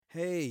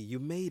Hey, you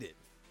made it.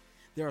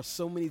 There are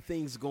so many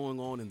things going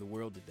on in the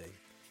world today.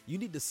 You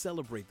need to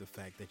celebrate the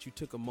fact that you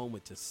took a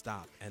moment to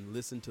stop and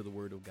listen to the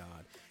Word of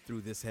God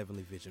through this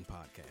Heavenly Vision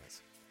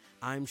podcast.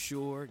 I'm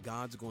sure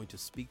God's going to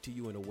speak to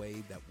you in a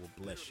way that will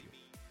bless you.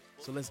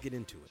 So let's get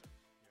into it.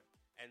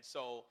 And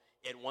so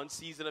in one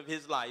season of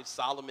his life,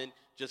 Solomon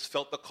just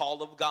felt the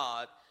call of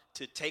God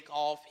to take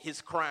off his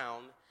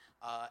crown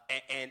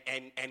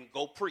and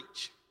go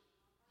preach.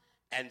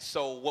 And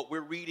so what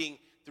we're reading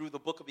through the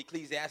book of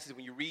Ecclesiastes,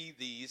 when you read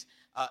these,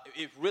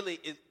 it really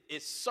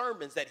is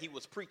sermons that he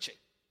was preaching.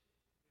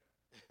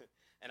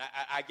 And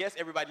I guess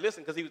everybody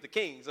listened because he was the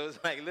king. So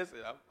it's like, listen,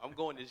 I'm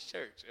going to this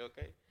church,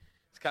 okay?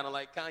 It's kind of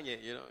like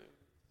Kanye, you know.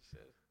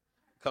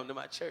 Come to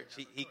my church.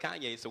 He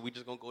Kanye, so we're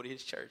just going to go to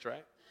his church,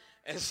 right?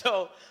 And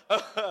so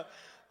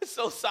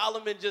so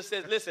Solomon just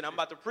says, listen, I'm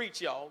about to preach,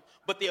 y'all.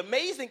 But the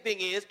amazing thing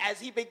is, as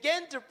he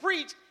began to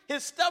preach,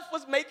 his stuff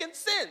was making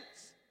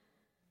sense.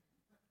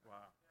 Wow.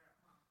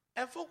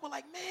 And folk were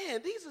like,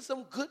 man, these are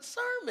some good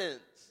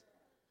sermons.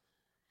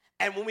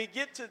 And when we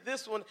get to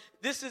this one,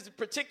 this is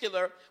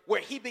particular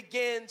where he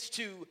begins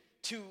to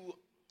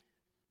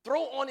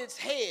throw on its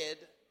head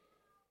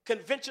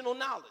conventional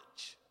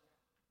knowledge.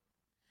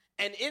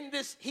 And in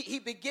this, he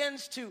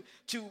begins to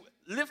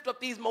lift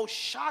up these most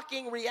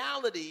shocking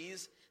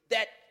realities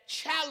that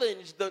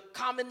challenge the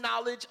common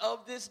knowledge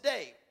of this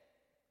day.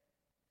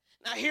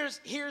 Now, here's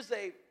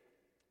a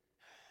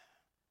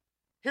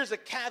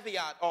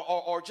caveat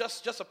or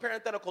just a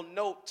parenthetical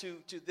note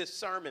to this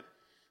sermon.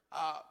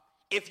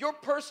 If your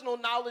personal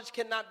knowledge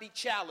cannot be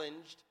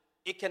challenged,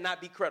 it cannot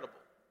be credible.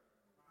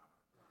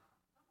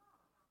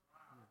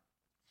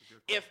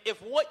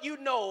 If what you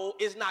know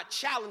is not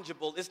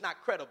challengeable, it's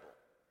not credible.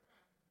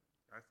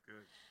 That's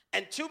good.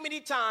 And too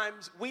many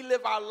times we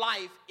live our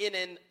life in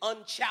an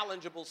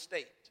unchallengeable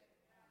state.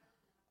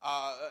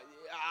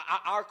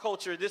 Our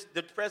culture,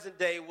 the present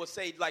day, will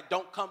say, like,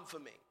 don't come for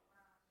me.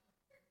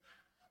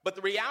 But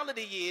the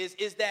reality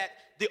is that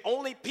the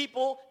only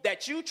people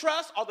that you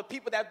trust are the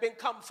people that have been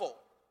come for.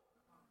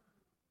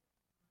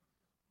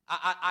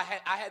 I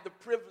had the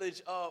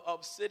privilege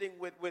of sitting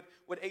with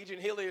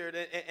Adrian Hilliard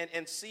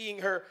and seeing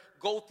her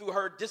go through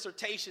her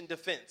dissertation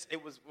defense.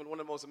 It was one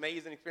of the most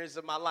amazing experiences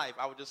of my life.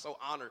 I was just so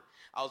honored.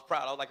 I was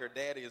proud. I was like her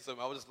daddy or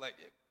something. I was just like,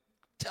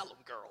 tell him,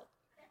 girl.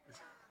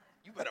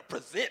 You better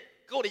present.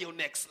 Go to your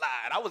next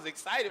slide. I was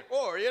excited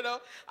for her, you know.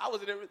 I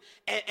was in it,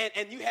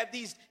 and you have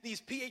these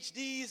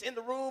PhDs in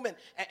the room, and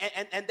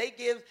they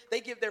give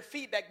their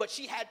feedback, but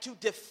she had to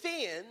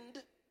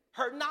defend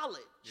her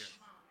knowledge. Yeah.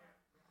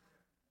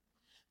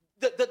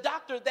 The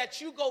doctor that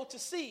you go to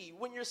see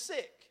when you're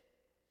sick,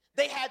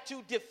 they had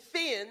to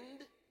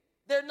defend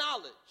their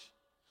knowledge.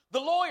 The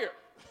lawyer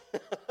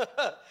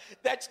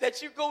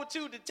that you go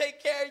to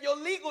take care of your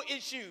legal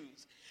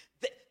issues,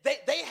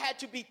 they had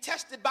to be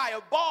tested by a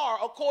bar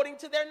according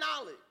to their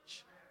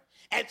knowledge.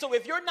 And so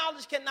if your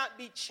knowledge cannot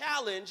be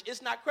challenged,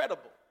 it's not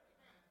credible.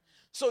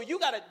 So you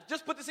got to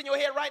just put this in your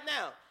head right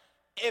now.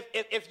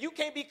 If you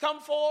can't be come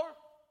for,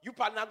 you're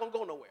probably not going to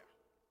go nowhere.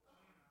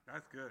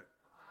 That's good.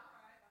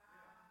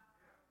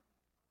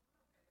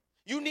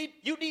 You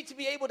need to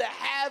be able to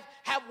have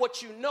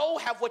what you know,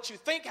 have what you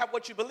think, have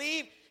what you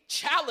believe,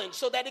 challenged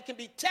so that it can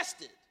be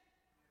tested.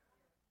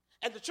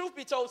 And the truth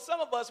be told, some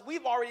of us,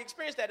 we've already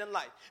experienced that in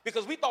life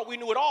because we thought we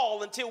knew it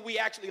all until we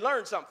actually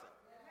learned something.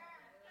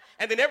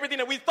 And then everything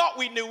that we thought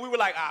we knew, we were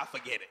like,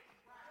 forget it.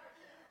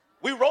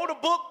 We wrote a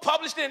book,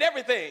 published it and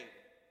everything.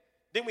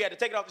 Then we had to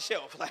take it off the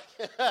shelf. Like,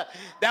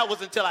 that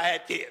was until I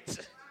had kids.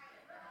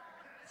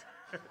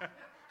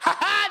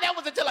 That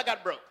was until I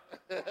got broke.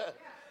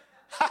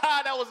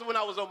 That was when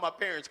I was on my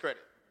parents'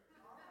 credit.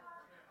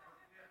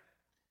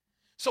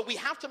 So we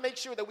have to make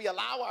sure that we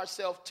allow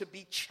ourselves to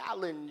be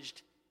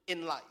challenged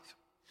in life.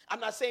 I'm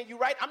not saying you're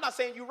right. I'm not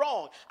saying you're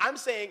wrong. I'm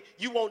saying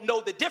you won't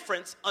know the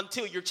difference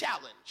until you're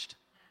challenged.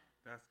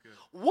 That's good.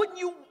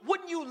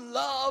 Wouldn't you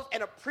love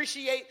and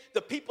appreciate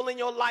the people in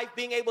your life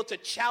being able to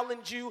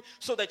challenge you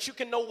so that you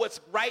can know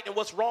what's right and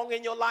what's wrong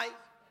in your life?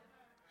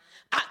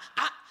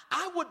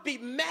 I would be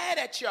mad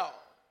at y'all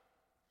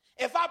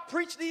if I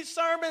preach these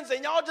sermons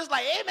and y'all just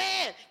like, hey,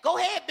 man, go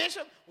ahead,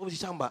 Bishop. What was he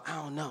talking about? I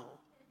don't know.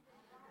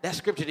 That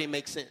scripture didn't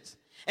make sense.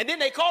 And then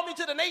they call me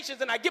to the nations,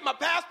 and I get my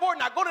passport,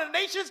 and I go to the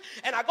nations,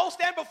 and I go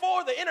stand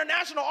before the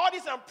international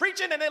audience, and I'm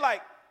preaching, and they're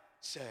like,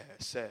 sir,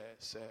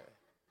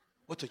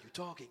 what are you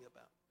talking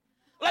about?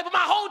 Like, but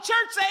my whole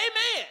church say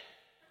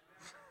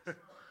amen.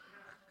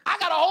 I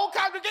got a whole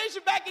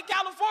congregation back in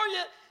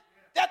California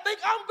that think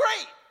I'm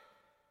great.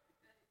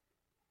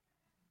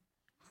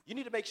 You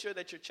need to make sure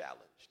that you're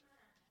challenged.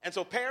 And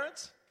so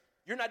parents,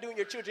 you're not doing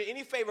your children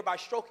any favor by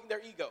stroking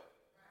their ego.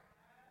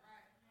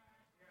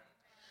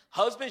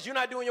 Husbands, you're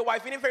not doing your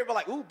wife any favor by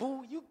like, ooh,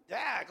 boo,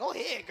 go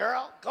ahead,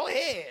 girl. Go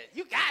ahead.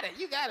 You got it.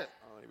 I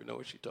don't even know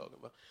what she's talking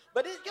about.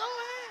 But go ahead.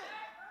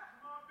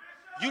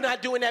 You're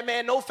not doing that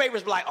man no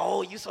favors, like,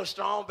 oh, you so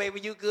strong, baby,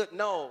 you good.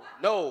 No,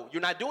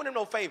 you're not doing him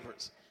no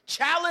favors.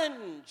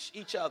 Challenge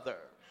each other.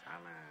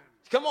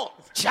 Come on,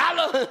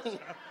 challenge.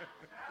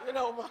 You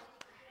know,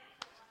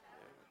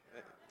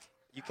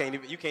 You can't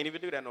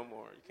even do that no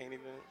more. You can't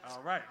even.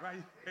 All right.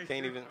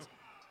 Can't even.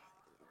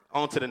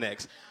 On to the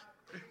next.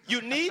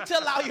 You need to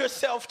allow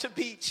yourself to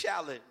be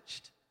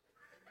challenged.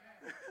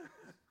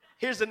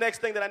 Here's the next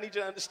thing that I need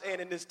you to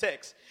understand in this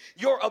text.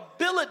 Your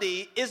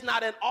ability is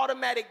not an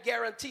automatic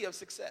guarantee of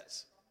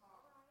success.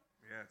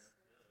 Yes.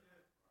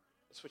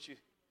 That's what you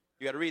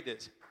got to read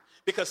this.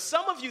 Because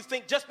some of you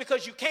think just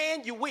because you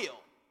can, you will.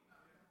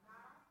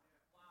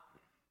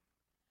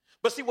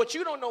 But see, what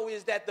you don't know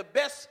is that the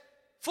best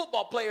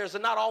football players are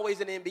not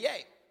always in the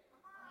NBA.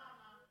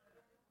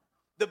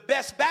 The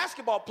best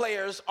basketball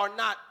players are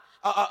not,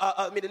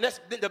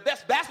 the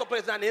best basketball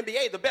players are not in the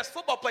NBA. The best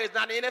football players are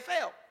not in the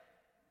NFL.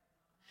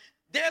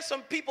 There's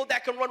some people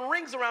that can run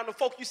rings around the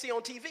folk you see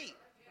on TV.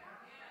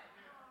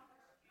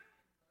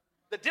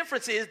 The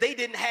difference is they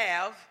didn't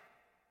have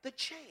the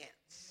chance.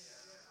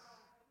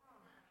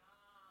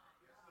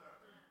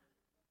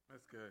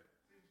 That's good.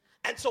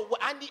 And so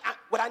what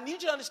I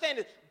need you to understand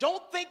is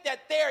don't think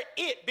that they're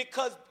it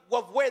because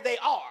of where they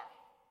are.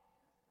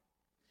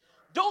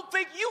 Don't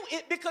think you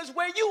it because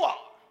where you are.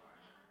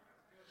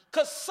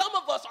 Because some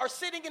of us are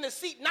sitting in a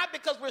seat not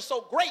because we're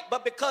so great,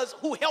 but because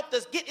who helped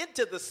us get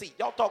into the seat.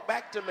 Y'all talk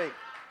back to me.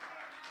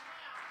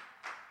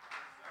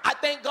 I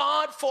thank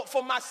God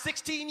for my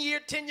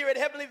 16-year tenure at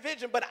Heavenly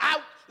Vision, but I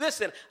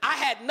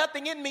had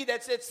nothing in me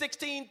that said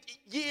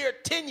 16-year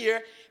tenure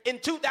in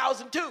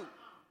 2002.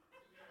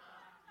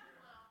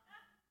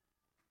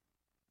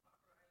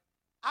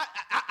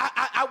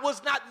 I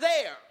was not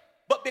there,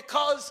 but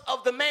because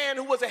of the man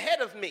who was ahead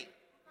of me,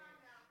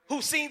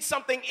 who seen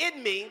something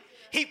in me,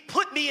 he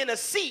put me in a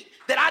seat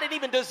that I didn't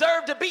even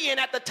deserve to be in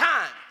at the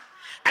time.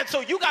 And so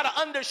you got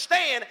to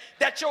understand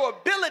that your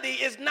ability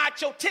is not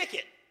your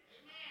ticket.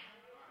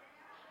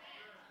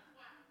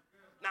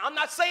 Now, I'm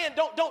not saying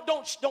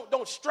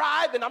don't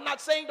strive, and I'm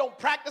not saying don't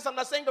practice. I'm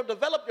not saying don't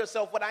develop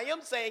yourself. What I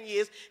am saying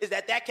is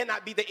that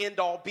cannot be the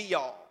end-all,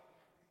 be-all.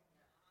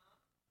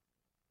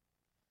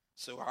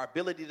 So our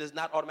ability does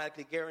not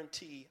automatically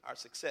guarantee our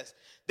success.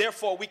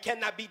 Therefore, we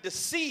cannot be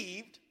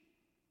deceived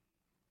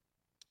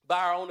by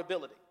our own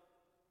ability.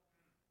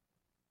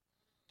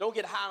 Don't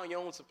get high on your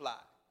own supply.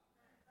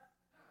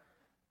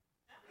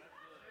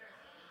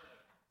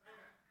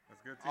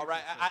 That's good. All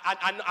right,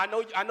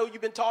 I know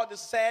you've been taught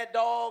this sad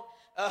dog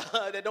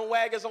that don't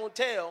wag his own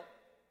tail,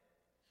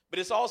 but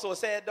it's also a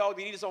sad dog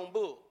that eats his own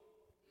bull.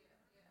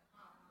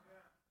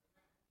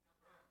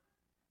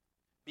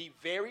 Be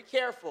very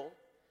careful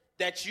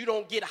that you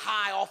don't get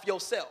high off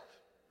yourself.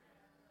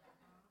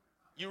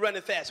 You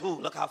running fast. Ooh,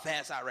 look how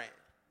fast I ran.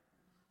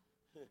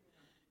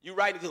 You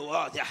writing,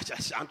 oh, yeah,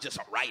 I'm just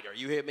a writer.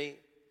 You hear me?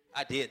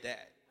 I did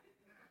that.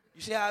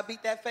 You see how I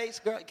beat that face,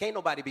 girl? Can't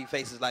nobody beat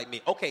faces like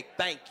me. Okay,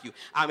 thank you.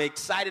 I'm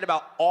excited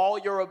about all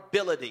your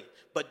ability,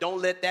 but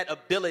don't let that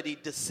ability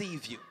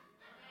deceive you.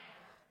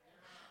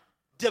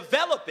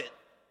 Develop it,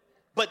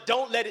 but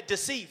don't let it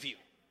deceive you.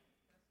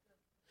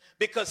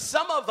 Because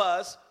some of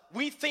us,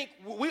 we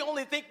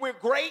only think we're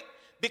great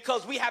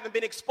because we haven't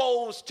been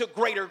exposed to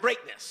greater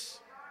greatness.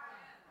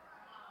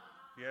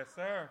 Yes,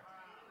 sir.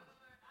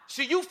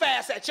 So you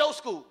fast at your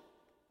school.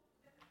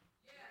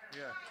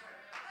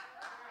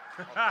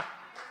 Yeah.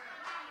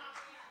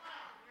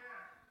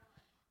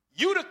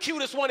 You the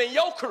cutest one in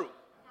your crew.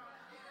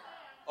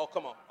 Oh,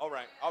 come on. All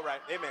right.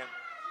 Amen.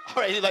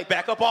 All right, he's like,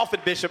 back up off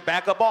it, Bishop.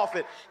 Back up off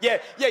it. Yeah,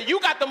 you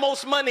got the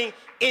most money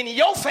in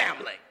your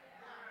family.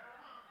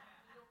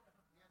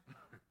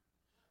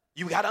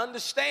 You got to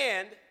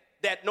understand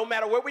that no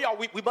matter where we are,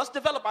 we must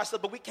develop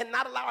ourselves, but we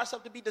cannot allow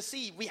ourselves to be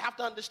deceived. We have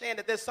to understand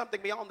that there's something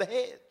beyond the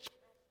hedge.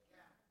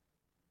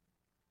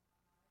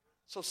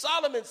 So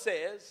Solomon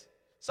says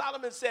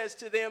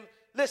to them,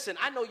 listen,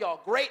 I know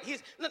y'all great. He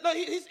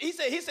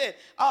said,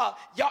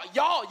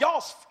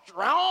 y'all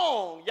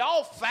strong,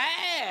 y'all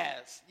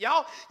fast,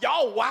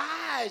 y'all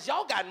wise,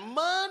 y'all got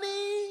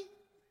money.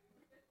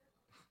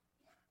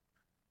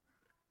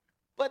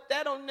 But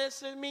that don't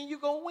necessarily mean you're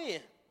gonna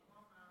win.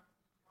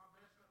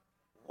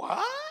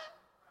 What?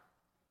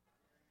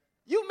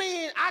 You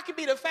mean I could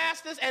be the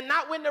fastest and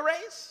not win the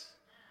race?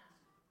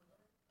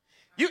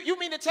 You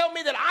mean to tell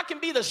me that I can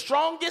be the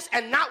strongest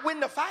and not win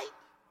the fight?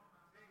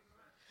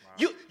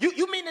 Wow.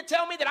 You mean to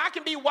tell me that I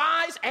can be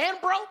wise and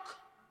broke?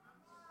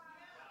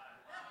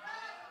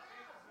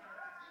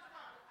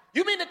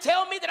 You mean to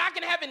tell me that I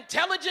can have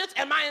intelligence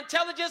and my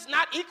intelligence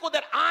not equal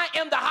that I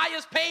am the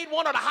highest paid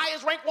one or the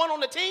highest ranked one on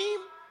the team?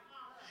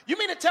 You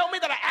mean to tell me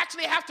that I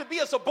actually have to be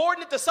a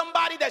subordinate to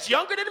somebody that's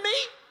younger than me?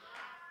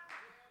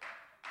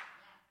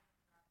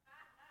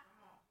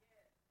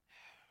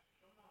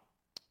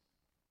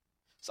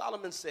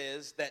 Solomon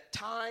says that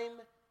time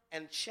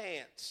and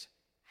chance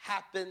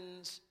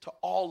happens to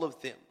all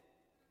of them.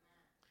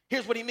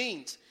 Here's what he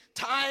means.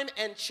 Time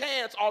and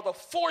chance are the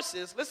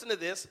forces, listen to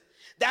this,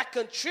 that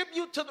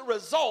contribute to the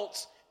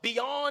results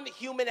beyond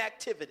human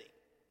activity.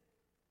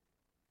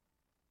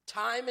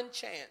 Time and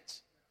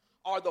chance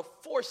are the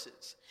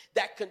forces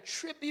that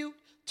contribute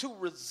to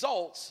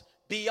results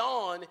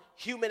beyond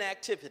human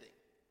activity.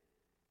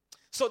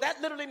 So that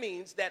literally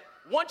means that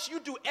once you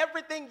do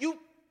everything you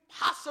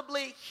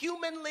possibly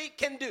humanly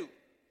can do.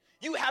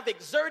 You have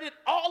exerted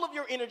all of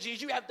your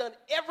energies. You have done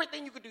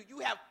everything you could do. You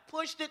have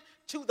pushed it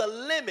to the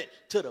limit,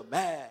 to the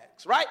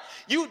max, right?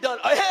 You've done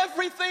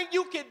everything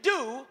you could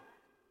do.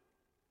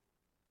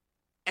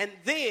 And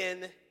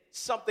then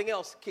something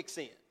else kicks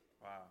in.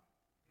 Wow.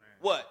 Man.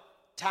 What?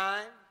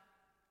 Time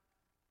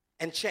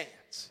and chance.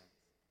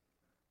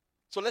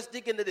 So let's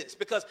dig into this,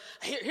 because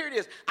here it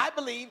is. I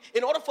believe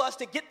in order for us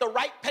to get the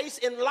right pace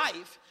in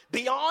life,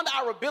 beyond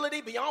our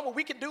ability, beyond what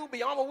we can do,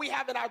 beyond what we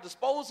have at our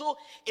disposal,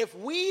 if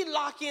we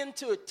lock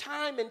into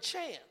time and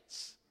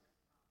chance,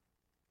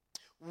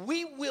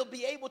 we will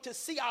be able to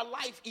see our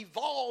life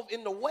evolve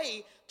in the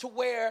way to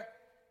where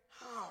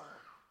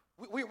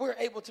we're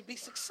able to be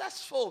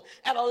successful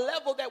at a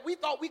level that we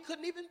thought we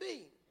couldn't even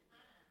be.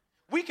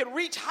 We can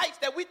reach heights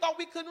that we thought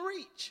we couldn't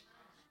reach.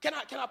 Can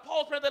I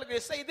pause parenthetically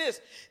to say this?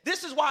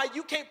 This is why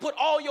you can't put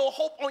all your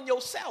hope on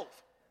yourself.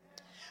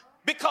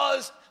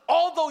 Because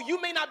although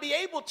you may not be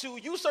able to,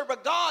 you serve a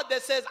God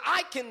that says,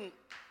 I can.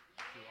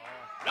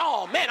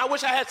 Oh man, I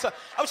wish I had some.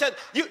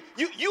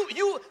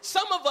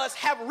 Some of us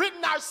have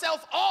written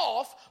ourselves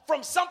off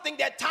from something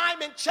that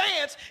time and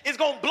chance is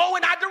going to blow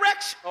in our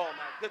direction. Oh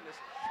my goodness.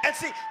 And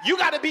see, you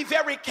got to be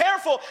very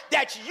careful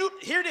that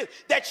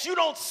you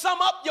don't sum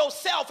up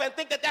yourself and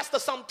think that that's the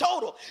sum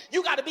total.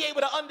 You got to be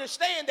able to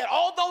understand that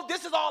although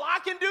this is all I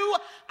can do,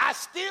 I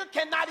still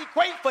cannot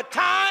equate for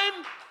time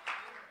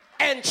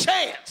and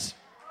chance.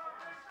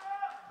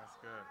 That's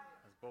good.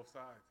 That's both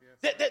sides.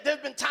 Yes. There's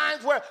been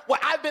times where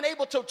I've been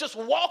able to just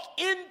walk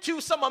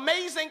into some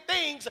amazing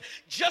things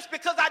just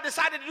because I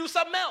decided to do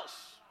something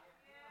else.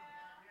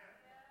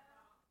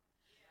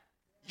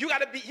 You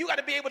got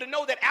to be able to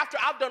know that after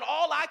I've done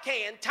all I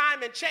can,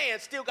 time and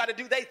chance still got to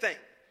do their thing.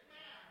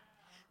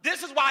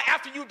 This is why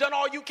after you've done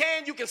all you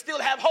can still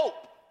have hope.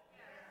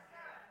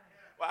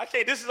 Well,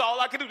 this is all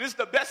I can do. This is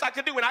the best I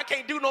can do, and I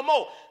can't do no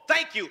more.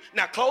 Thank you.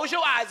 Now close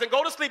your eyes and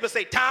go to sleep and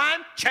say,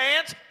 time,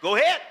 chance, go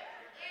ahead.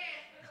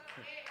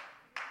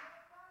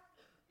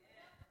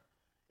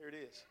 Here it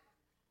is.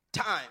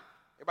 Time.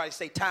 Everybody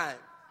say time.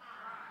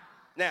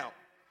 Now,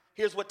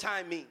 here's what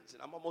time means,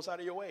 and I'm almost out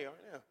of your way right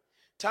now.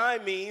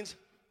 Time means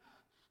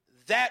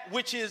that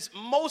which is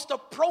most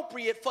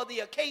appropriate for the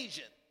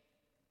occasion.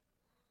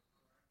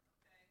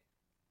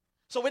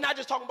 So we're not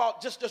just talking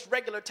about just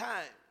regular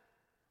time.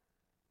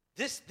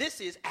 This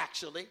is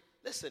actually,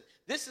 listen,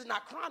 this is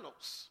not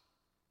chronos.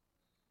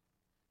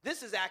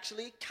 This is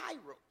actually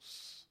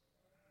kairos.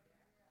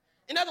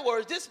 In other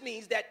words, this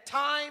means that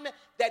time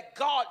that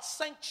God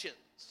sanctions.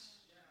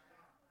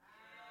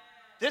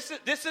 This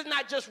is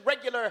not just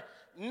regular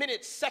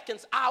minutes,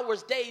 seconds,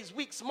 hours, days,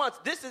 weeks, months.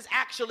 This is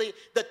actually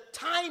the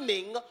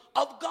timing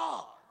of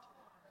God.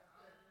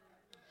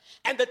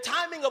 And the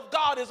timing of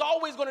God is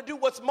always going to do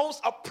what's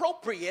most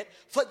appropriate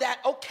for that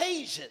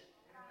occasion.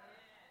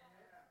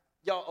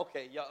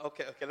 Okay.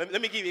 Let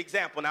me give you an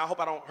example. Now, I hope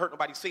I don't hurt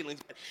nobody's feelings.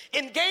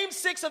 In Game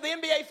 6 of the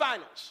NBA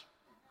Finals.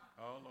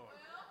 Oh, Lord.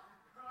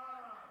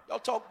 Y'all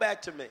talk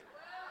back to me.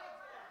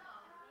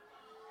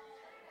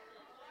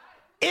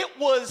 It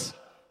was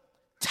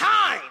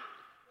time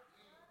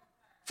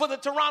for the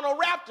Toronto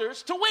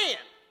Raptors to win.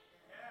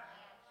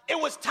 It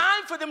was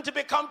time for them to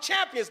become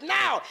champions.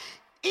 Now,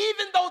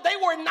 even though they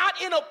were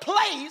not in a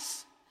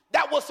place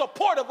that was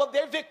supportive of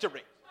their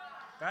victory.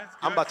 That's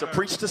good, I'm about sir. to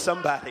preach to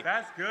somebody.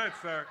 That's good,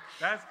 sir.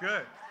 That's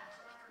good.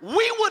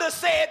 We would have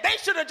said they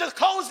should have just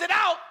closed it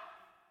out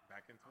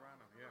Back in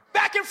Toronto, yeah.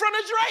 back in front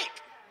of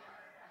Drake.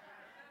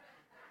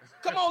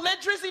 Come on,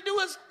 let Drizzy do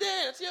his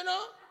dance, you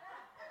know.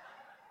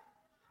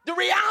 The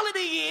reality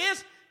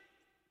is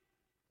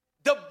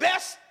the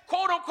best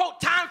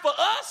quote-unquote time for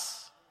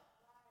us,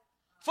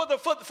 for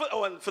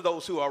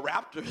those who are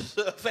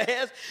Raptors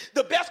fans,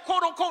 the best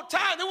quote-unquote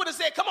time, they would have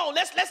said, come on,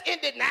 let's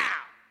end it now.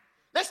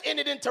 Let's end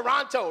it in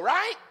Toronto,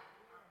 right?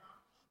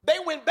 They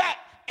went back,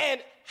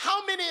 and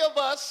how many of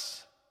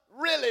us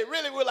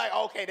really were like,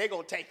 okay, they're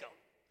going to take them.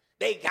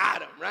 They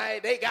got him,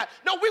 right?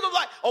 No, we were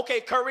like, okay,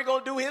 Curry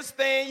going to do his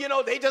thing, you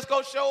know, they just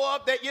going to show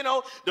up, that, you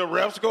know, the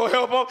refs going to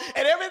help them,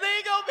 and everything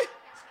going to be.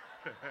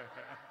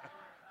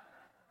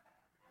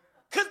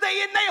 Because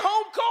they in their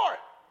home court.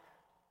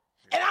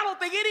 And I don't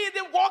think any of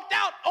them walked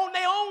out on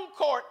their own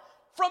court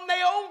from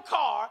their own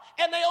car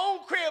and their own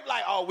crib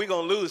like, oh, we're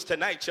going to lose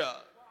tonight,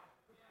 y'all.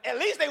 At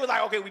least they was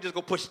like, okay, we just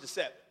go push it to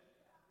 7.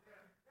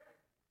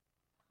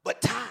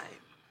 But time.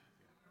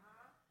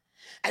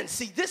 And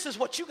see, this is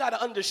what you got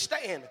to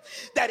understand,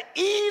 that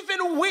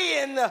even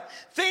when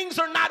things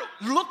are not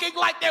looking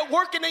like they're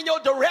working in your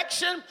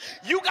direction,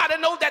 you got to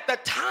know that the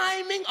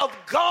timing of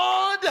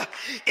God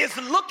is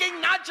looking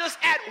not just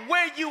at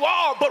where you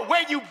are, but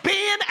where you've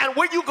been and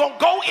where you're going to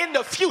go in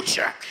the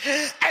future.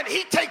 And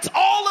he takes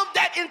all of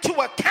that into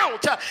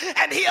account,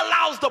 and he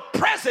allows the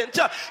present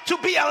to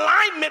be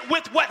alignment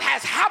with what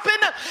has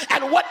happened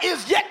and what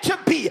is yet to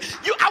be.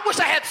 I wish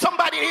I had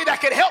somebody here that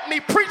could help me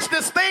preach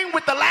this thing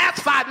with the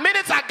last 5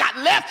 minutes I got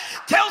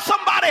left. Tell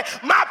somebody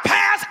my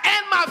past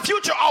and my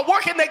future are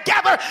working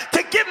together to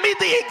give me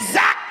the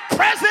exact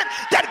present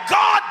that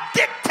God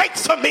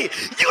dictates for me.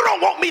 You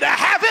don't want me to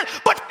have it,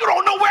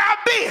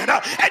 I've been,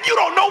 and you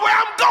don't know where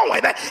I'm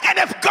going. And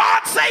if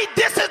God say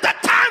this is the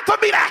time for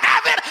me to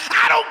have it,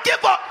 I don't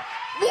give up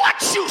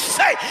what you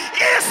say.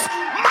 It's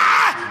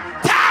my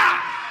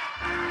time.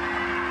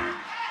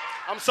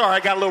 I'm sorry, I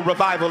got a little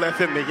revival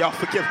left in me. Y'all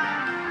forgive me.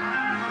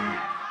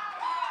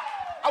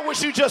 I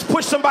wish you just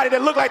push somebody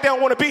that look like they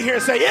don't want to be here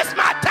and say, it's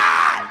my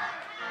time.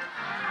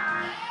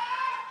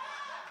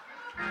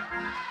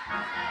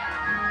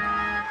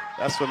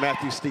 That's for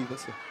Matthew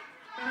Stevenson.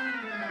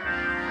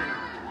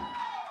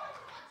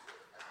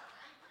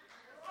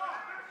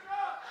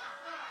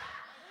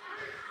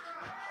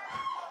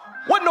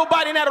 Wasn't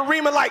nobody in that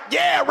arena like,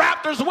 yeah,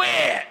 Raptors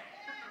win.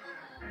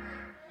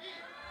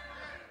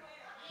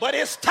 But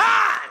it's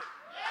time.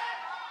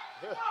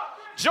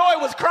 Joy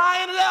was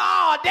crying,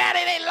 oh, daddy,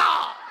 they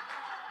lost.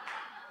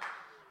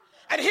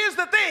 And here's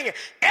the thing,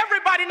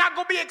 everybody not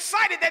going to be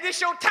excited that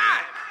it's your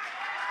time.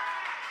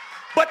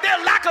 But their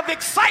lack of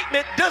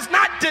excitement does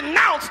not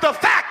denounce the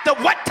fact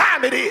of what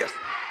time it is.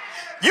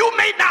 You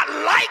may not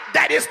like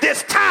that it's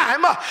this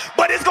time,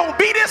 but it's going to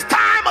be this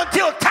time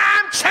until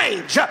time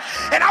change.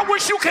 And I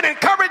wish you could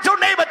encourage your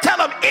neighbor, tell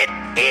them it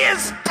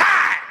is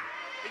time.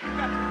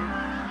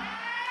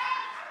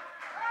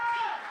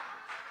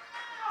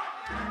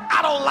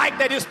 I don't like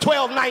that it's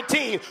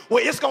 12:19.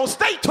 Well, it's going to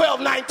stay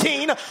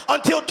 12:19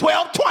 until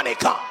 12:20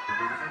 comes.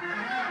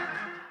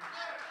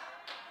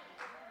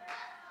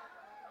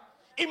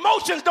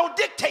 Emotions don't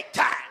dictate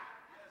time.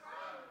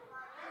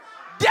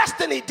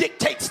 Destiny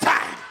dictates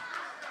time.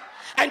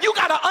 And you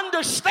got to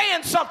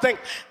understand something,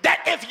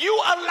 that if you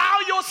allow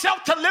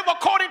yourself to live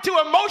according to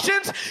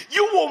emotions,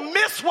 you will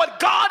miss what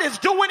God is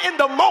doing in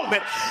the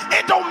moment.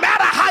 It don't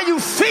matter how you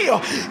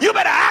feel. You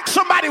better ask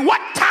somebody,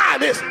 what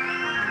time is it?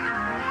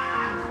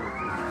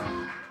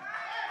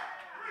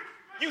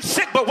 You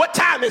sick, but what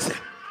time is it?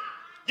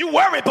 You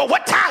worried, but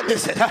what time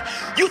is it?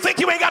 You think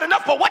you ain't got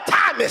enough, but what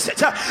time is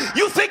it?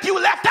 You think you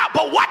left out,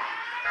 but what?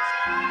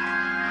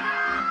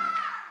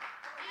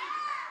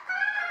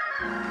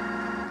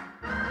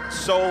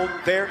 So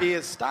there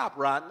is, stop,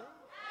 Rodney.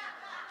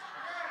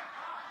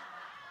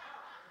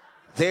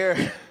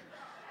 There,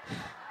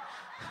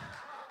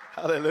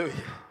 hallelujah.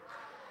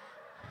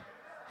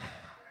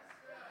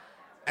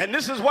 And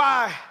this is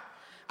why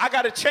I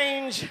got to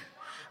change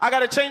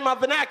my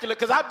vernacular,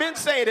 because I've been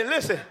saying it.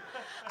 Listen,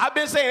 I've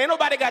been saying ain't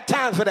nobody got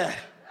time for that.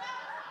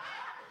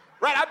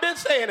 Right, I've been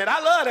saying it. I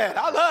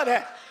love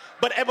that.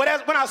 But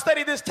when I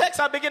study this text,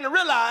 I begin to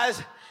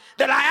realize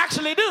that I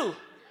actually do.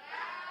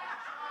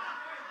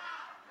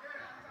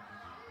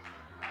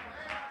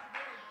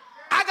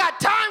 I got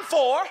time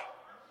for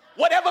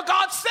whatever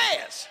God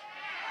says.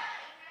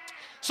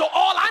 So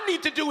all I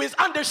need to do is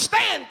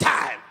understand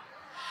time.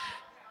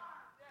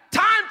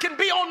 Time can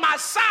be on my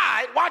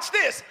side, watch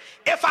this,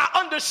 if I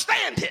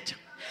understand it.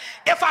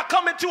 If I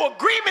come into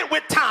agreement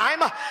with time,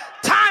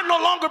 time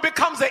no longer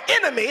becomes an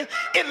enemy,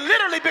 it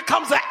literally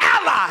becomes an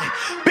ally,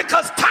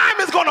 because time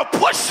is going to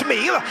push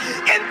me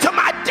into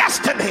my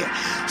destiny.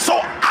 So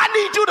I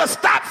need you to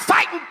stop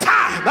fighting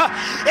time.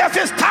 If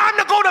it's time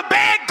to go to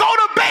bed,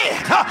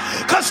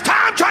 because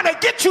time trying to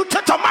get you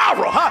to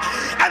tomorrow.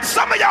 And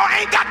some of y'all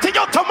ain't got to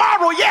your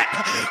tomorrow yet,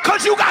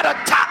 because you got a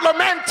toddler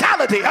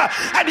mentality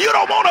and you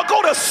don't want to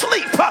go to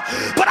sleep.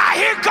 But I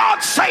hear God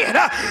saying,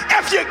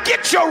 if you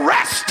get your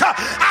rest,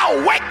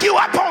 I'll wake you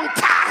up on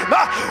time.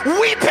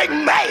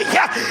 Weeping may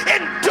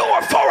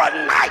endure for a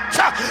night,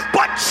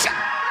 but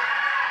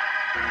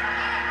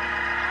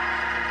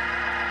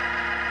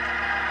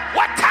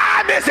what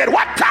time is it?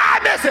 What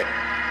time is it?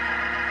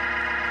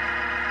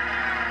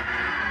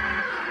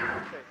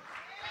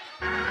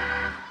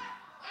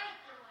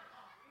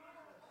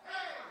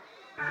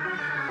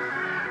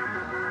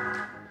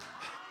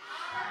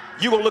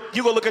 You're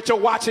gonna look at your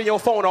watch and your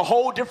phone a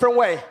whole different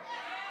way,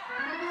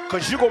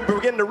 because you're going to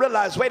begin to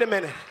realize, wait a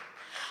minute,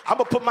 I'm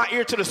going to put my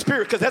ear to the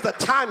spirit, because there's a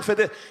time for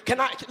this. Can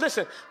I,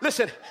 listen, this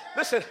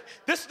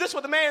is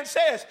what the man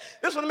says.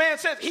 This is what the man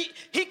says.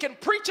 He can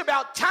preach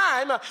about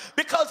time,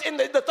 because in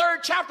the third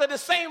chapter of the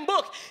same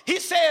book, he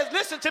says,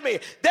 listen to me,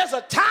 there's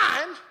a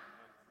time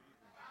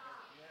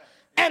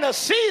and a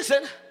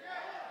season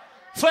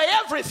for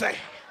everything.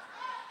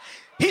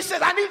 He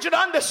says, I need you to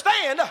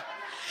understand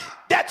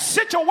that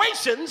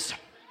situations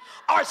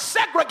are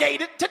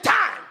segregated to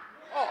time.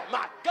 Oh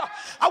my God,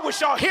 I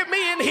wish y'all hear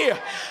me in here.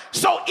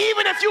 So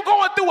even if you're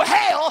going through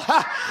hell,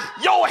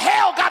 your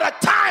hell got a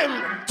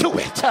time to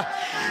it.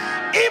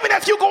 Even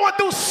if you're going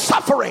through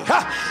suffering,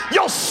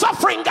 your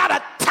suffering got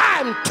a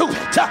time to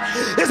it.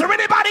 Is there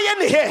anybody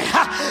in here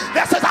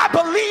that says, I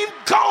believe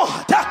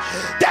God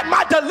that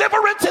my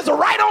deliverance is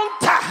right on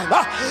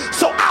time,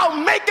 so I'll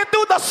make it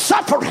through the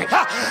suffering,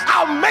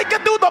 I'll make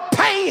it through the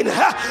pain,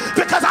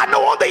 because I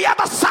know on the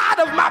other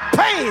side of my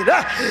pain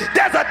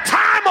there's a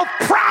time of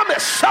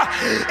promise.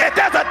 If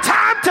there's a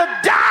time to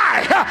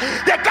die,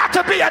 there got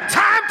to be a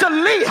time to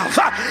live.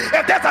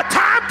 If there's a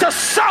time to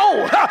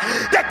sow,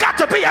 there got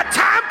to be a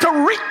time to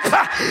reap.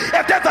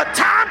 If there's a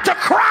time to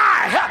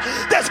cry,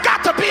 there's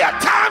got to be a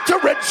time to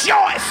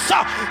rejoice.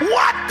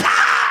 What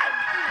time?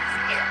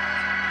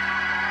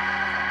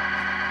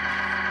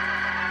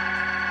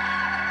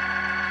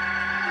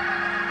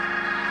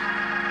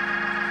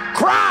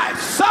 cry,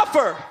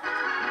 suffer.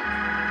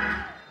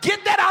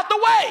 Get that out the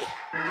way.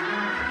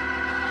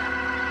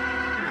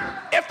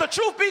 If the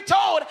truth be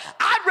told,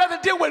 I'd rather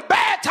deal with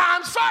bad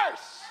times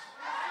first.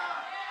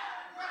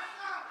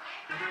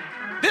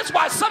 This is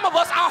why some of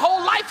us, our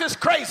whole life is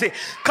crazy,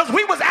 because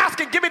we was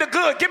asking, give me the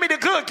good, give me the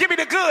good, give me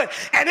the good,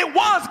 and it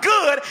was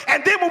good,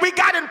 and then when we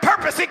got in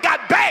purpose, it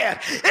got bad.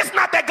 It's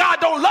not that God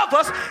don't love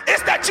us,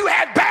 it's that you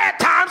had bad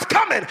times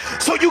coming,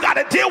 so you got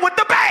to deal with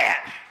the bad.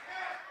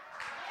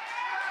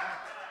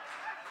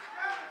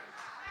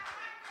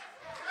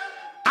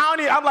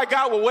 I'm like,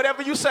 God, well,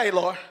 whatever you say,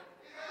 Lord.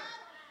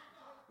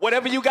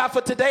 Whatever you got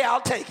for today,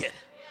 I'll take it.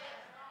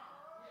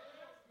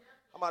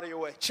 I'm out of your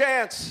way.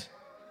 Chance.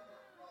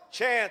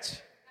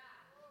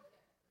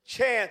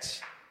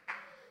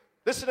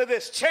 Listen to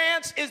this.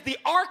 Chance is the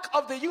arc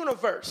of the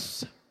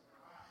universe,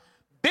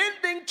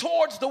 bending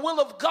towards the will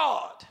of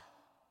God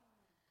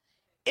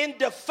in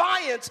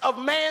defiance of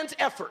man's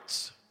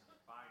efforts.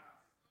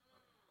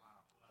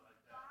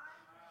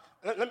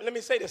 Let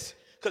me say this,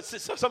 because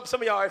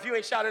some of y'all, if you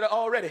ain't shouted it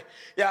already,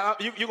 yeah,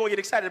 you're going to get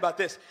excited about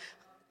this.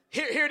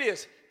 Here it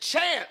is.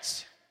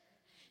 Chance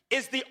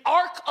is the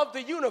arc of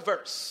the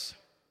universe,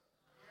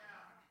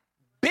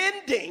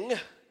 bending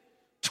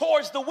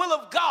towards the will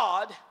of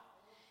God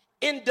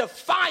in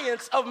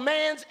defiance of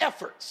man's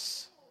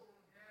efforts.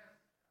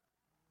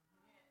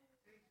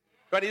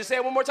 Ready to say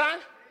it one more time?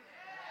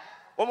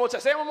 One more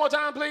time. Say it one more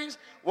time, please.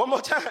 One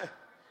more time.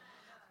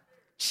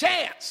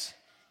 Chance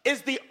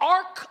is the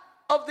arc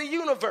of the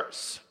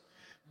universe,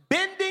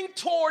 bending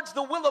towards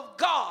the will of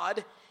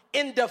God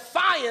in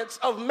defiance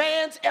of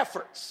man's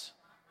efforts.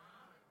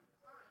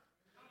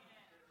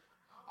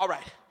 All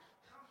right.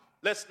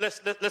 Let's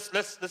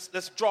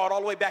draw it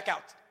all the way back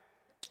out.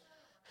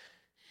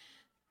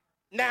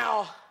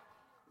 Now,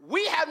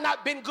 we have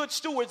not been good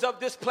stewards of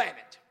this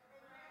planet.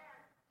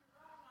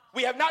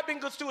 We have not been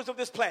good stewards of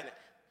this planet.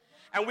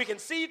 And we can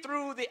see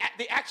through the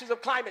actions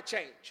of climate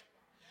change.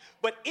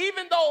 But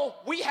even though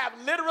we have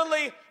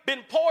literally been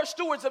poor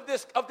stewards of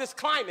this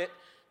climate,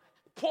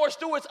 poor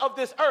stewards of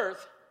this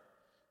earth,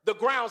 the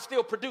ground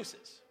still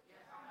produces.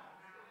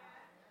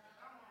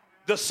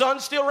 The sun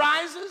still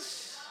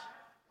rises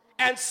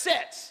and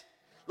sets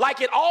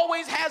like it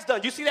always has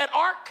done. You see that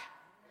arc?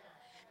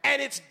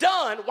 And it's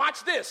done,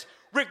 watch this,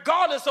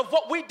 regardless of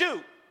what we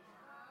do.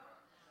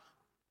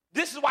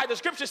 This is why the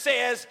scripture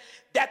says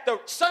that the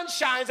sun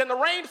shines and the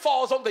rain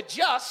falls on the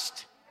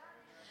just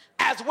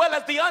as well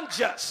as the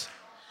unjust.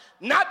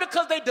 Not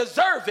because they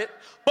deserve it,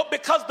 but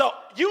because the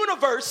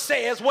universe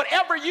says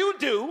whatever you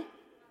do,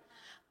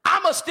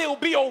 I'ma still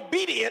be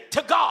obedient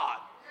to God.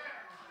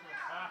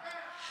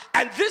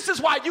 And this is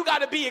why you got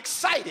to be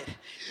excited,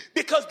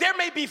 because there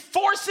may be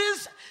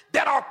forces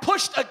that are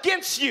pushed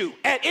against you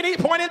at any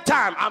point in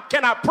time.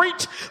 Can I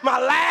preach my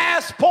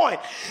last point?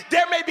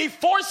 There may be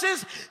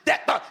forces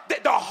that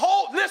the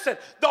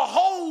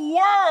whole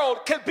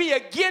world could be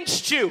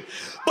against you.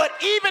 But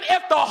even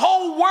if the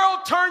whole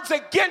world turns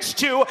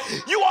against you,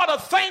 you ought to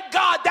thank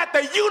God that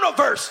the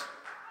universe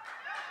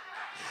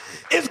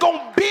is going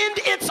to bend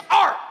its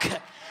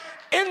arc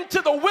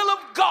into the will of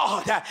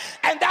God,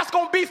 and that's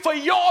going to be for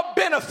your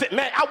benefit.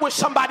 Man, I wish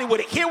somebody would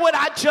hear what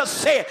I just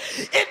said.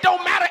 It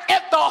don't matter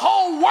if the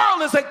whole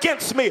world is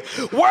against me.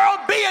 World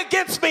be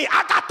against me.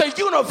 I got the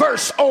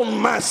universe on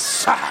my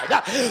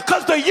side,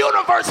 because the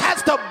universe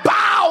has to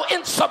bow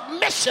in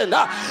submission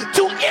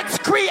to its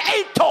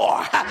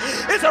creator.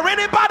 Is there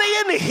anybody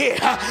in here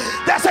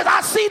that says,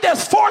 I see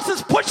there's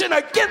forces pushing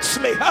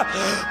against me,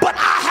 but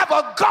I have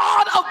a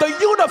God of the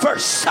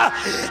universe,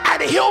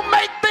 and he'll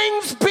make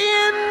things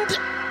bend?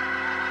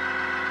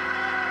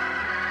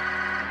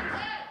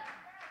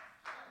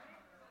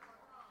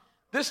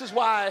 This is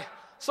why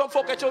some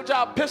folk at your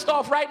job pissed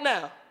off right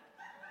now,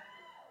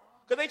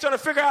 because they trying to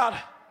figure out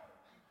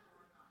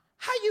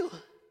how you,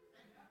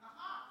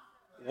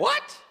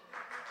 what?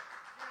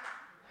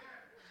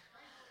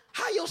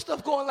 How your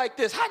stuff going like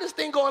this? How this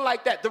thing going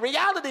like that? The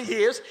reality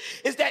is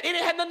that it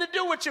had nothing to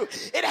do with you.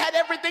 It had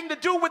everything to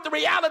do with the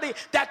reality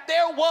that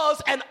there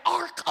was an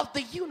arc of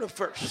the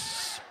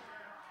universe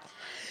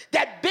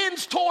that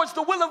bends towards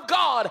the will of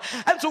God.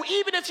 And so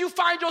even if you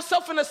find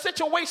yourself in a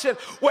situation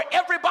where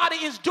everybody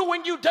is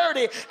doing you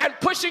dirty and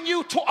pushing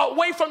you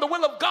away from the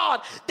will of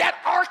God, that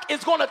arc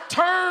is going to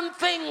turn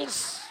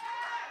things.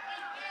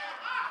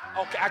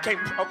 I'm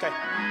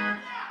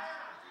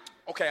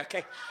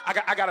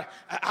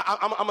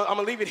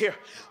gonna leave it here.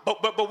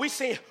 But we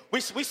seen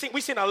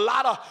a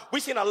lot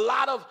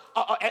of,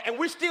 and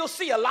we still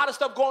see a lot of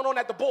stuff going on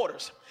at the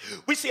borders.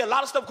 We see a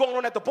lot of stuff going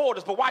on at the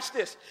borders. But watch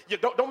this. You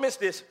don't miss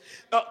this.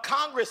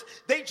 Congress,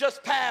 they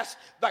just passed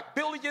like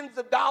billions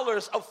of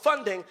dollars of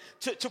funding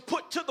to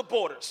put to the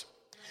borders.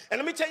 And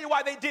let me tell you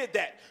why they did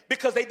that.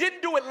 Because they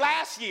didn't do it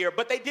last year,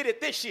 but they did it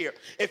this year.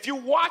 If you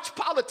watch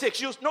politics,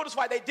 you'll notice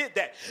why they did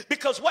that.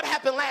 Because what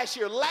happened last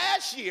year?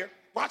 Last year,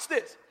 watch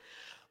this.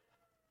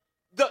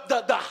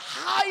 The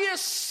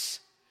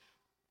highest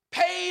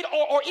paid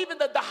or even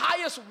the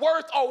highest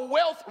worth or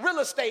wealth real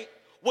estate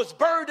was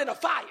burned in a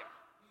fire.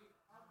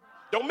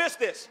 Don't miss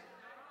this.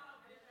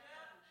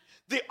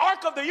 the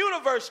arc of the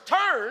universe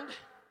turned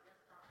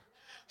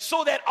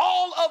so that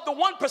all of the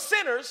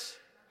 1%ers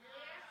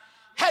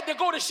had to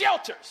go to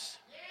shelters.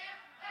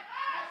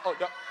 Oh,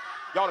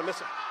 y'all are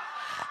missing.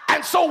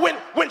 And so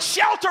when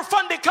shelter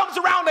funding comes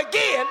around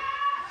again,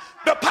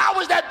 the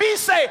powers that be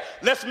say,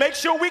 let's make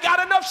sure we got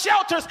enough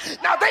shelters.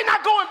 Now, they're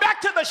not going back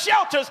to the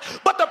shelters,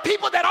 but the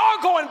people that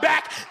are going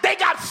back, they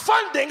got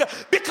funding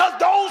because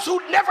those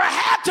who never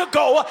had to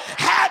go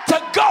had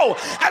to go.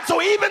 And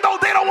so even though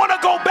they don't want to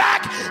go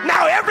back,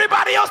 now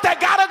everybody else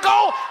that got to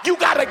go, you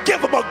got to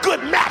give them a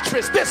good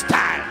mattress this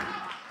time.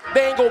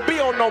 They ain't going to be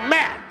on no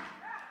mat.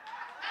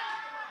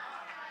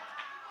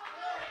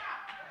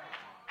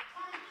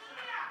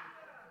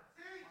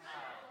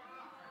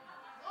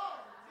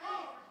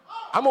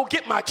 I'm going to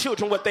get my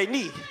children what they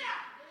need.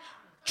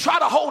 Try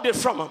to hold it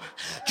from them.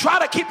 Try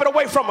to keep it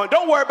away from them.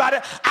 Don't worry about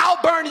it.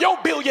 I'll burn your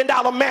 $1 billion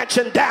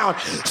mansion down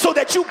so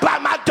that you buy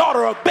my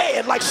daughter a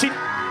bed like she...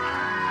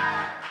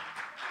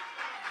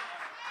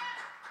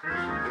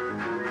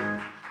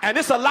 And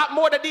it's a lot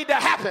more that need to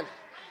happen.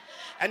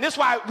 And this is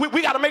why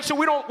we got to make sure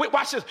we don't,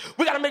 watch this,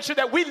 we got to make sure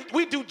that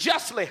we do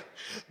justly.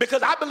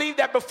 Because I believe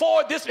that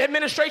before this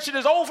administration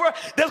is over,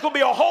 there's going to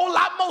be a whole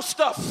lot more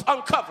stuff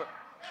uncovered.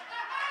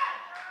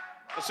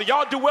 So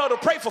y'all do well to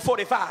pray for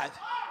 45.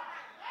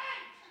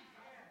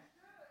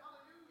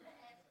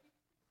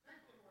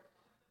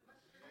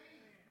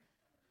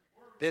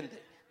 Then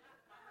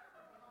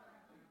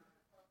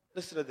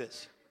listen to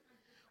this.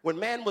 When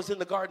man was in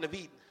the Garden of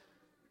Eden,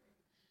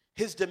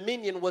 his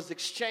dominion was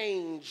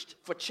exchanged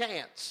for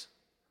chance.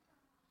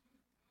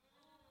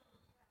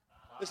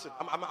 Listen,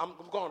 I'm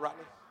going right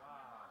now.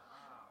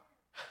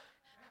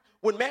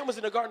 When man was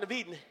in the Garden of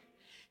Eden,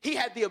 he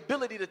had the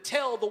ability to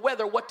tell the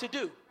weather what to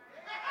do.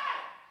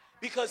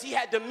 Because he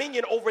had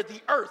dominion over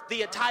the earth,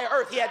 the entire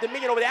earth. He had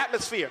dominion over the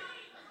atmosphere.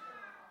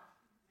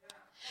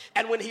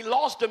 And when he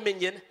lost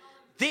dominion,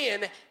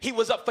 then he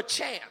was up for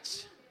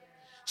chance.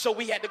 So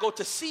we had to go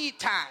to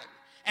seed time,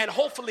 and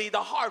hopefully the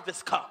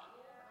harvest come.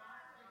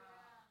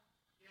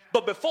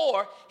 But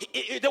before,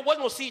 there was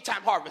no seed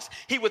time harvest.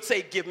 He would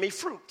say, give me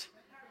fruit.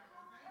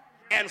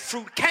 And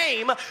fruit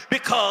came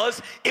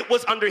because it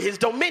was under his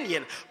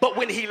dominion. But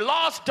when he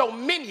lost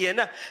dominion,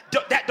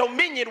 that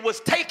dominion was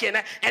taken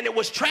and it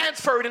was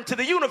transferred into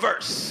the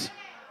universe.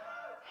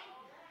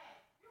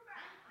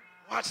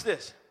 Watch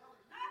this.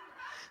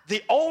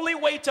 The only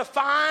way to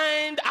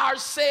find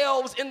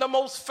ourselves in the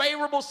most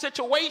favorable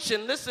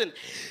situation, listen,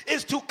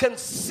 is to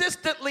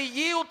consistently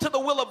yield to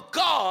the will of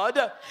God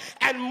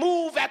and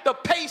move at the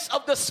pace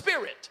of the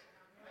Spirit.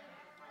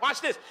 Watch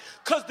this.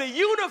 Because the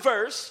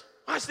universe...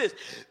 Watch this.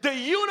 The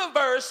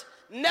universe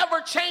never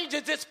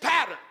changes its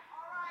pattern.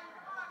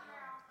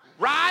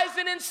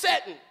 Rising and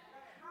setting.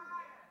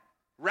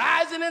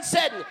 Rising and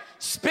setting.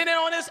 Spinning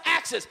on its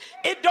axis.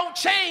 It don't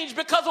change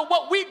because of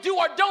what we do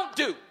or don't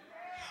do.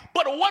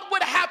 But what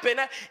would happen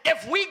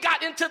if we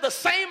got into the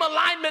same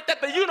alignment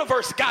that the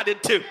universe got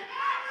into?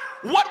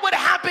 What would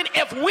happen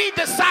if we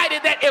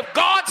decided that if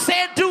God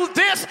said do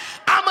this,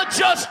 I'ma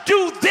just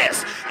do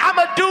this.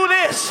 I'ma do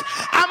this.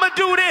 I'ma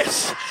do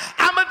this.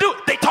 I'ma do.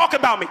 They talk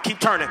about me, keep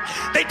turning.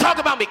 They talk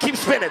about me, keep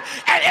spinning.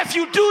 And if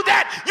you do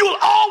that, you'll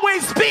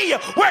always be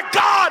where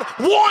God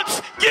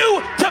wants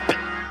you to be.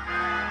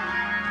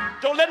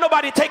 Don't let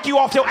nobody take you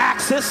off your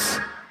axis.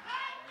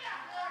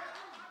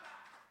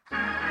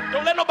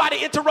 Don't let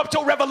nobody interrupt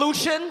your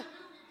revolution.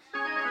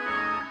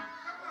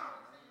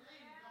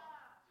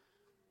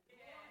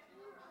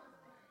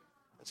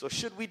 So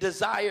should we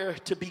desire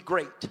to be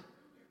great,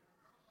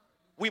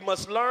 we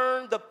must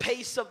learn the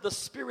pace of the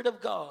Spirit of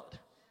God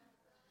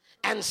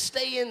and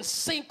stay in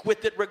sync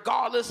with it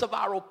regardless of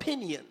our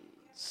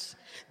opinions,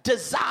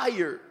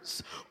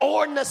 desires,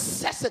 or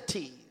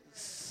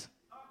necessities.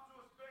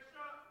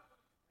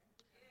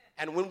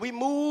 And when we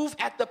move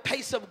at the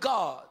pace of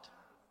God,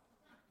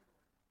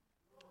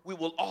 we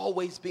will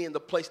always be in the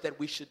place that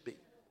we should be.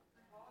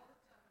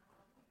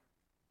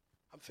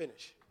 I'm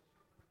finished.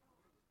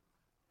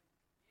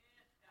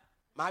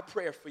 My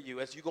prayer for you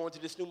as you go into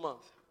this new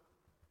month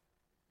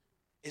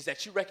is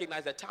that you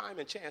recognize that time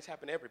and chance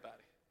happen to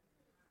everybody.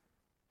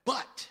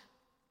 But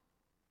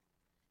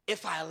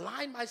if I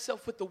align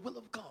myself with the will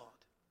of God,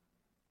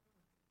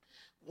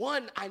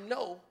 one, I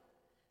know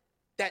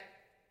that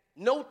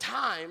no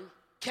time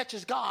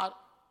catches God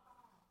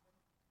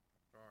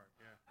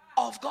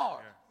off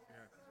guard.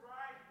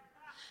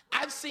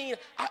 I've seen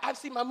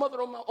my mother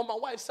on my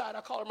wife's side.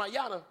 I call her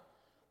Mayana.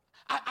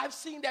 I've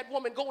seen that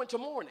woman go into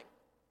mourning.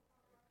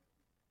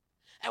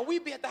 And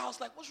we'd be at the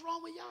house like, what's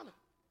wrong with Yana?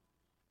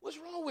 What's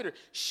wrong with her?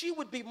 She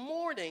would be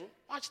mourning,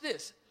 watch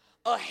this,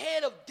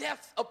 ahead of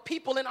death of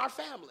people in our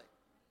family.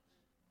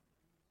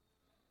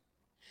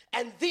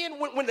 And then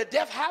when the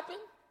death happened,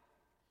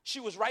 she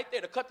was right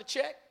there to cut the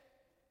check.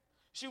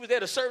 She was there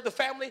to serve the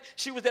family.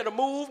 She was there to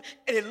move.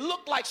 And it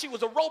looked like she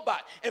was a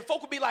robot. And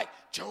folk would be like,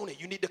 Joni,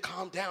 you need to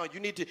calm down. You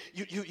need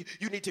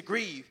to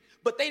grieve.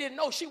 But they didn't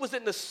know she was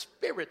in the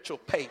spiritual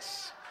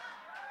pace.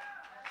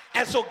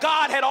 And so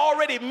God had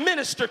already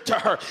ministered to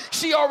her.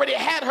 She already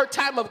had her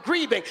time of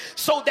grieving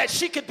so that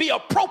she could be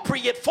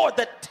appropriate for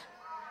the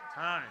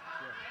Time.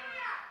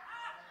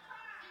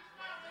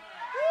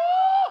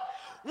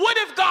 What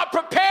if God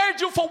prepared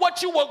you for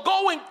what you were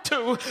going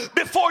to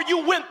before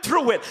you went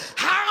through it?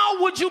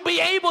 How would you be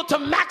able to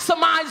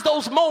maximize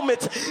those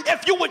moments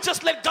if you would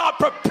just let God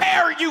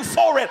prepare you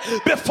for it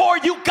before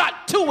you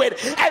got to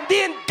it and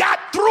then got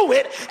through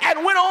it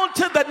and went on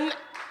to the...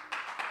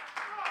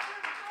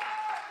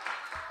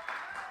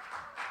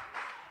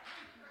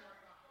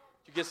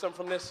 You get something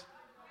from this?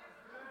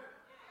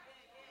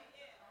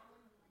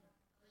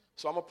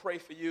 So I'm going to pray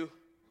for you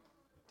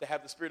to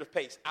have the spirit of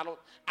pace. I don't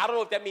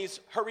know if that means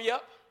hurry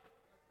up.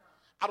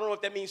 I don't know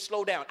if that means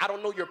slow down. I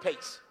don't know your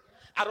pace.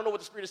 I don't know what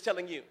the Spirit is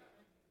telling you.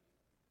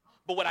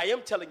 But what I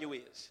am telling you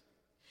is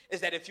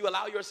that if you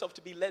allow yourself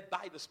to be led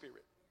by the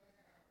Spirit,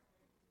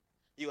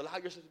 you allow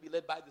yourself to be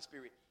led by the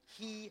Spirit,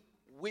 He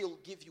will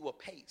give you a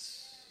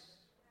pace.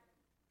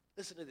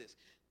 Listen to this.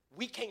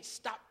 We can't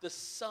stop the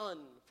sun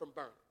from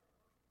burning.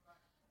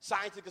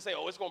 Scientists can say,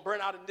 oh, it's going to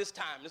burn out in this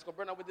time. It's going to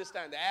burn out with this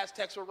time. The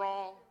Aztecs were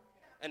wrong,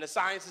 and the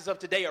sciences of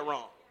today are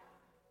wrong.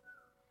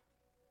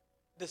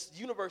 This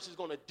universe is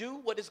going to do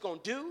what it's going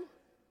to do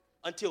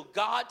until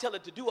God tell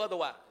it to do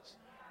otherwise.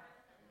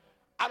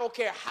 I don't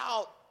care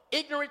how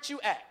ignorant you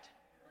act.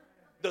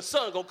 The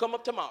sun going to come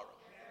up tomorrow.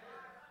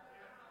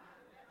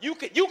 You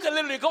can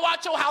literally go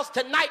out your house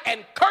tonight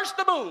and curse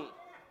the moon.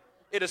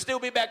 It'll still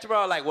be back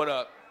tomorrow like, what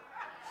up?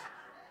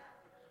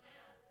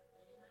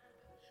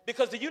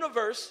 Because the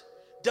universe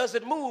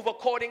doesn't move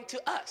according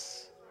to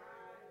us.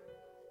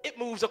 It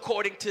moves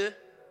according to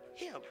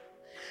Him.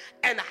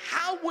 And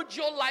how would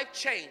your life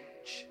change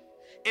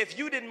if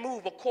you didn't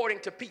move according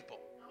to people?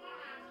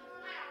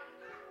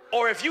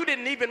 Or if you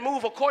didn't even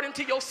move according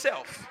to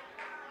yourself?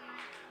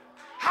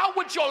 How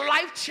would your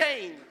life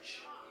change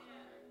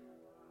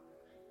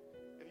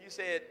if you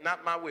said,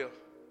 not my will,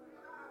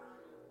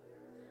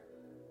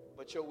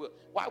 but your will?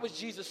 Why was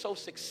Jesus so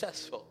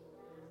successful?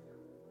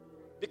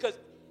 Because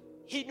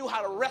He knew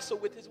how to wrestle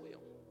with His will.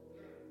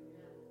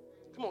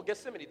 Come on,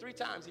 Gethsemane, 3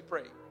 times He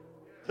prayed.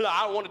 No,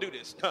 I don't want to do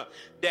this.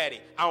 Daddy,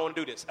 I don't want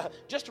to do this.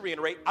 Just to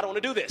reiterate, I don't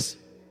want to do this.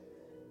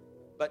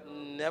 But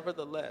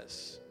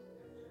nevertheless,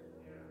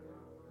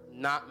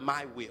 not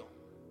my will,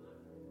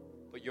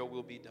 but your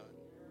will be done.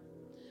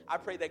 I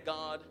pray that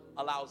God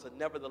allows a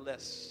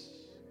nevertheless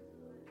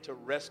to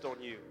rest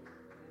on you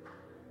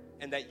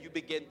and that you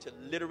begin to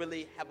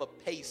literally have a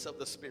pace of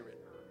the Spirit.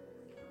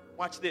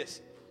 Watch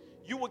this.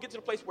 You will get to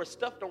the place where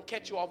stuff don't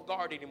catch you off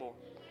guard anymore.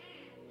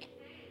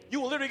 You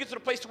will literally get to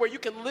the place to where you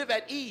can live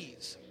at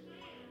ease.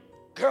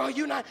 Girl,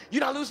 you're not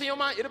losing your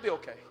mind? It'll be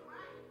okay.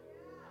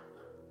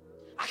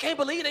 I can't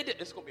believe they did.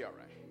 It's going to be all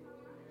right.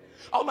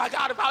 Oh, my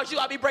God, if I was you,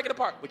 I'd be breaking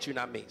apart. But you're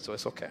not me, so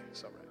it's okay.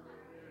 It's all right.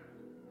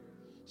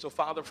 So,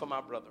 Father, for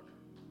my brother,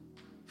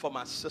 for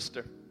my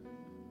sister,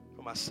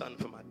 for my son,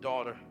 for my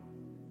daughter,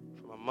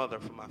 for my mother,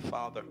 for my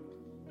father,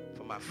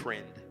 for my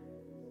friend,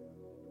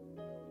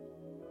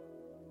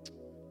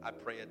 I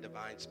pray a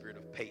divine spirit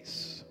of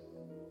pace.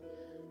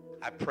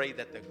 I pray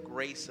that the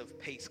grace of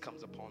pace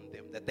comes upon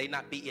them, that they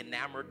not be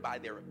enamored by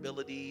their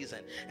abilities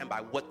and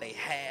by what they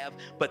have,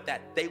 but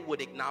that they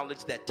would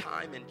acknowledge that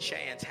time and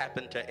chance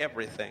happen to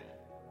everything.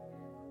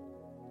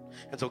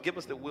 And so give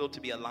us the will to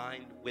be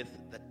aligned with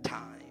the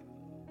time.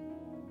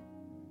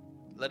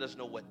 Let us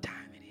know what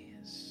time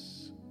it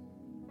is.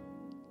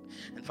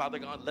 And Father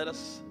God, let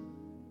us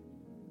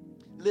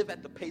live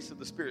at the pace of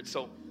the Spirit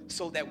so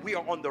that we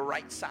are on the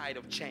right side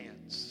of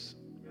chance.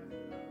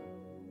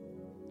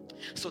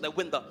 So that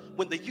when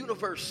the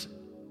universe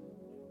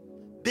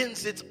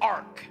bends its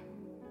arc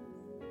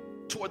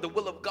toward the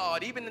will of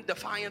God, even in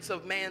defiance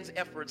of man's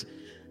efforts,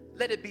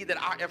 let it be that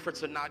our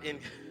efforts are not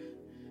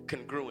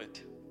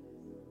incongruent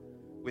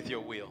with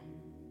your will.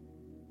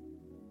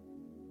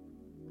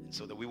 And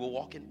so that we will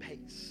walk in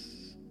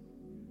pace.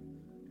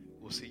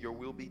 We'll see your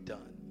will be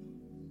done.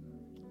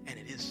 And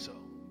it is so.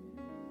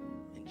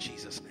 In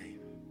Jesus' name.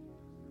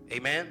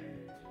 Amen.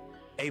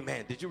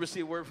 Amen. Did you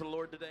receive a word from the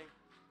Lord today?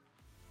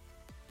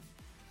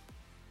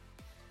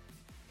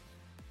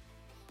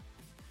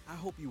 I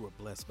hope you were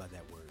blessed by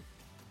that word.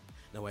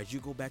 Now, as you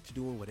go back to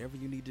doing whatever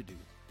you need to do,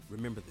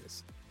 remember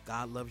this: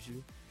 God loves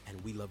you and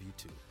we love you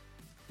too.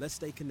 Let's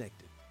stay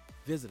connected.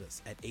 Visit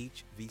us at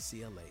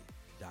hvcla.com.